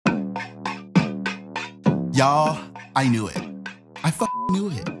Y'all, I knew it. I knew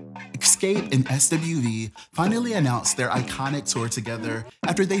it. Xscape and SWV finally announced their iconic tour together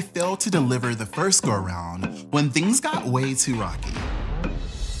after they failed to deliver the first go-around when things got way too rocky.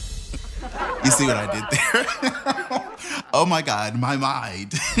 You see what I did there? Oh my God, my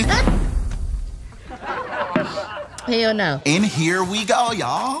mind. Hell no. And here we go,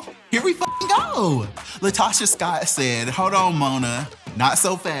 y'all. Here we go. Latocha Scott said, hold on, Mona. Not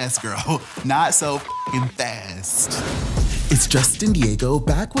so fast, girl. Not so fast. It's Justin Diego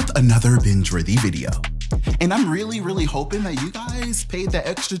back with another Bingeworthy video. And I'm really hoping that you guys paid that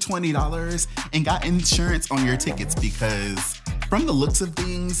extra $20 and got insurance on your tickets, because from the looks of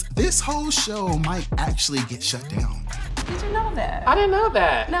things, this whole show might actually get shut down. Did you know that? I didn't know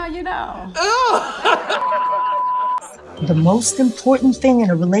that. No, you don't. The most important thing in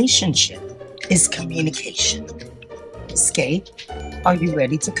a relationship is communication. Xscape, are you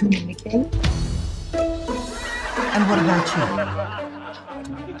ready to communicate? And what about you?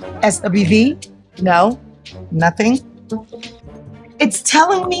 SWV? No? Nothing? It's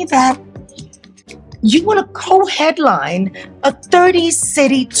telling me that you want to co-headline a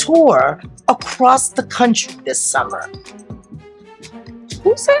 30-city tour across the country this summer.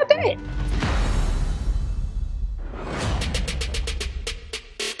 Who said that?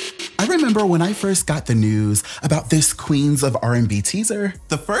 I remember when I first got the news about this Queens of R&B teaser,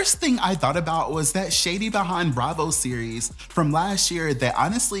 the first thing I thought about was that Shady Behind Bravo series from last year that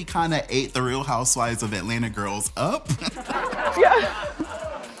honestly kind of ate the Real Housewives of Atlanta girls up. Yeah.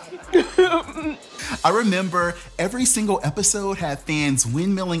 I remember every single episode had fans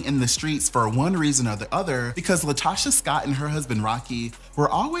windmilling in the streets for one reason or the other, because Latocha Scott and her husband Rocky were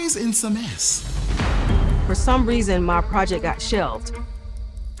always in some mess. For some reason, my project got shelved.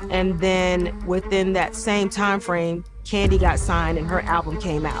 And then within that same time frame, Kandi got signed and her album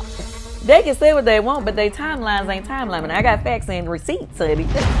came out. They can say what they want, but their timelines ain't timeline. I got facts and receipts, honey.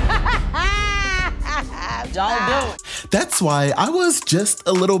 Don't do it. That's why I was just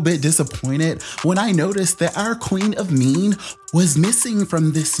a little bit disappointed when I noticed that our Queen of Mean was missing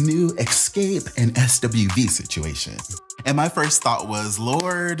from this new Xscape and SWV situation. And my first thought was,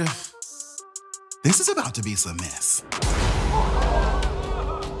 Lord, this is about to be some mess.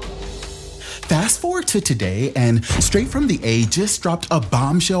 Fast forward to today, and Straight from the A just dropped a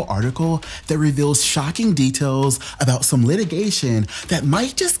bombshell article that reveals shocking details about some litigation that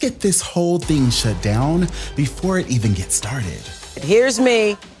might just get this whole thing shut down before it even gets started. Here's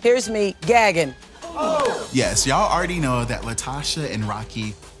me gagging. Oh. Yes, y'all already know that Latocha and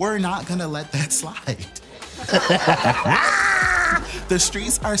Rocky were not gonna let that slide. The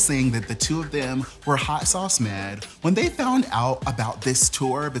streets are saying that the two of them were hot sauce mad when they found out about this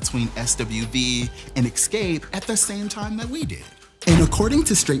tour between SWV and Xscape at the same time that we did. And according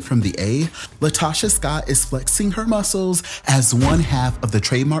to Straight from the A, Latocha Scott is flexing her muscles as one half of the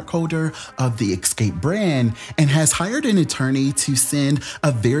trademark holder of the Xscape brand and has hired an attorney to send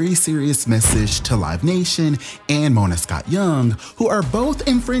a very serious message to Live Nation and Mona Scott Young, who are both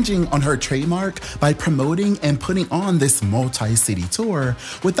infringing on her trademark by promoting and putting on this multi-city tour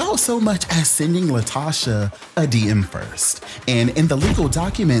without so much as sending Latocha a DM first. And in the legal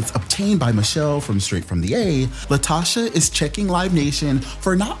documents obtained by Michelle from Straight from the A, Latocha is checking Live Nation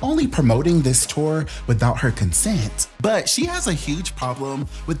for not only promoting this tour without her consent, but she has a huge problem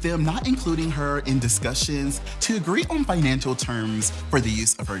with them not including her in discussions to agree on financial terms for the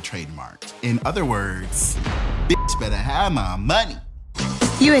use of her trademark. In other words, bitch better have my money.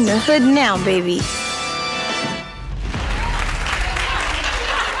 You in the hood now, baby.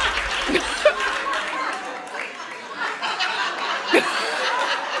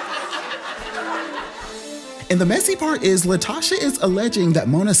 And the messy part is Latocha is alleging that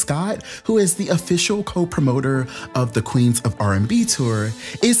Mona Scott, who is the official co-promoter of the Queens of R&B tour,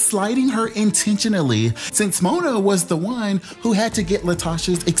 is sliding her intentionally, since Mona was the one who had to get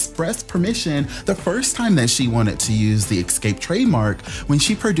Latocha's express permission the first time that she wanted to use the Xscape trademark when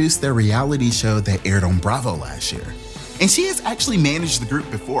she produced their reality show that aired on Bravo last year. And she has actually managed the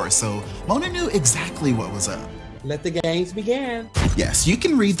group before, so Mona knew exactly what was up. Let the games begin. Yes, you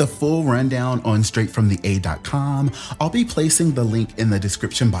can read the full rundown on straightfromthea.com. I'll be placing the link in the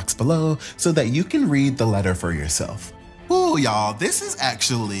description box below so that you can read the letter for yourself. Ooh, y'all, this is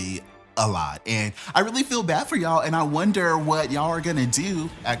actually a lot, and I really feel bad for y'all, and I wonder what y'all are gonna do,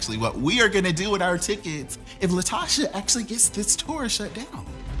 actually what we are gonna do with our tickets if Latocha actually gets this tour shut down.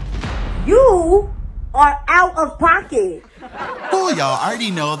 You are out of pocket. Oh, y'all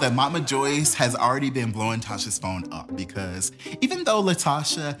already know that Mama Joyce has already been blowing Tasha's phone up because even though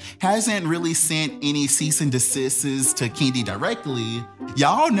Latocha hasn't really sent any cease and desists to Kandi directly,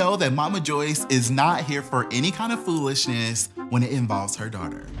 y'all know that Mama Joyce is not here for any kind of foolishness when it involves her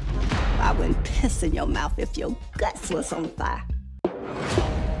daughter. I wouldn't piss in your mouth if your guts was on fire.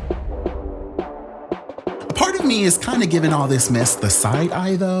 Part of me is kind of giving all this mess the side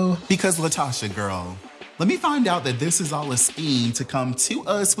eye though, because Latocha, girl, let me find out that this is all a scheme to come to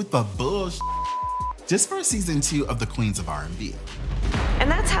us with the bullshit just for season 2 of the Queens of R&B. And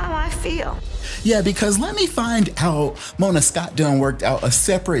that's how I feel. Yeah, because let me find out Mona Scott done worked out a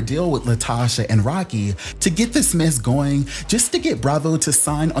separate deal with Latocha and Rocky to get this mess going just to get Bravo to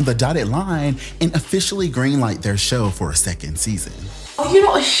sign on the dotted line and officially greenlight their show for a 2nd season. Are you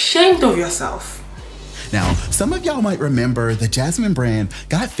not ashamed of yourself? Now, some of y'all might remember the Jasmine brand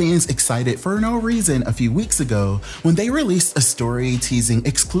got fans excited for no reason a few weeks ago when they released a story teasing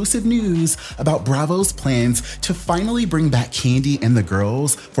exclusive news about Bravo's plans to finally bring back Kandi and the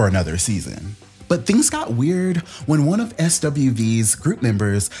girls for another season. But things got weird when one of SWV's group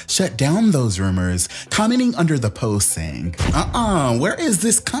members shut down those rumors, commenting under the post saying, where is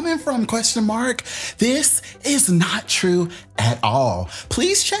this coming from, ? This is not true at all.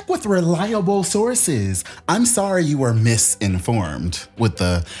 Please check with reliable sources. I'm sorry you were misinformed, with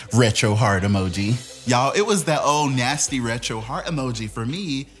the retro heart emoji. Y'all, it was that old nasty retro heart emoji for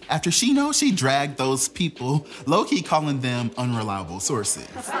me after she dragged those people, low-key calling them unreliable sources.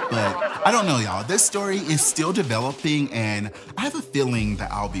 But I don't know, y'all. This story is still developing and I have a feeling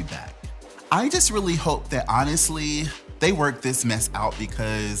that I'll be back. I just really hope that honestly, they work this mess out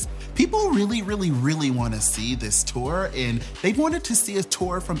because people really want to see this tour and they've wanted to see a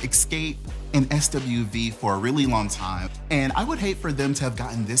tour from Xscape and SWV for a really long time. And I would hate for them to have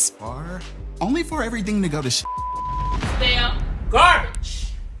gotten this far only for everything to go to Damn garbage.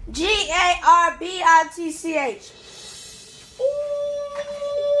 Garbitch.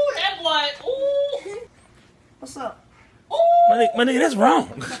 Ooh, that boy. Ooh. What's up? Ooh. My nigga, that's wrong.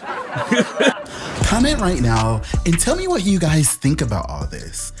 Comment right now and tell me what you guys think about all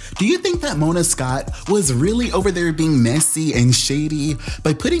this. Do you think that Mona Scott was really over there being messy and shady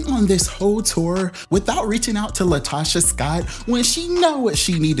by putting on this whole tour without reaching out to Latocha Scott when she knew what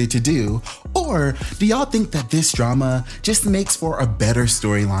she needed to do? Or do y'all think that this drama just makes for a better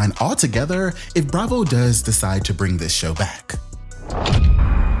storyline altogether if Bravo does decide to bring this show back?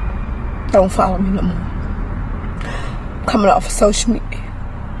 Don't follow me no more. I'm coming off of social media.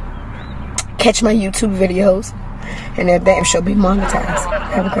 Catch my YouTube videos, and that damn show be monetized.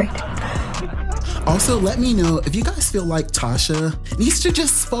 Have a great day. Also, let me know if you guys feel like Tasha needs to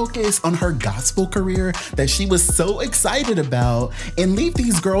just focus on her gospel career that she was so excited about and leave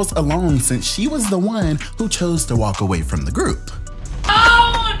these girls alone since she was the one who chose to walk away from the group.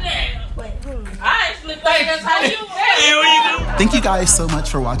 Oh, damn. I actually think that's how you Thank you guys so much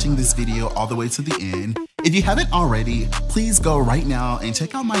for watching this video all the way to the end. If you haven't already, please go right now and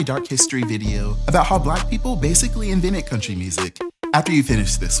check out my dark history video about how Black people basically invented country music. After you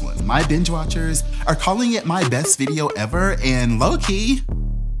finish this one, my binge watchers are calling it my best video ever, and low-key,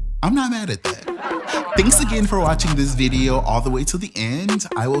 I'm not mad at that. Thanks again for watching this video all the way to the end.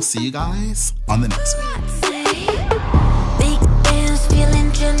 I will see you guys on the next one.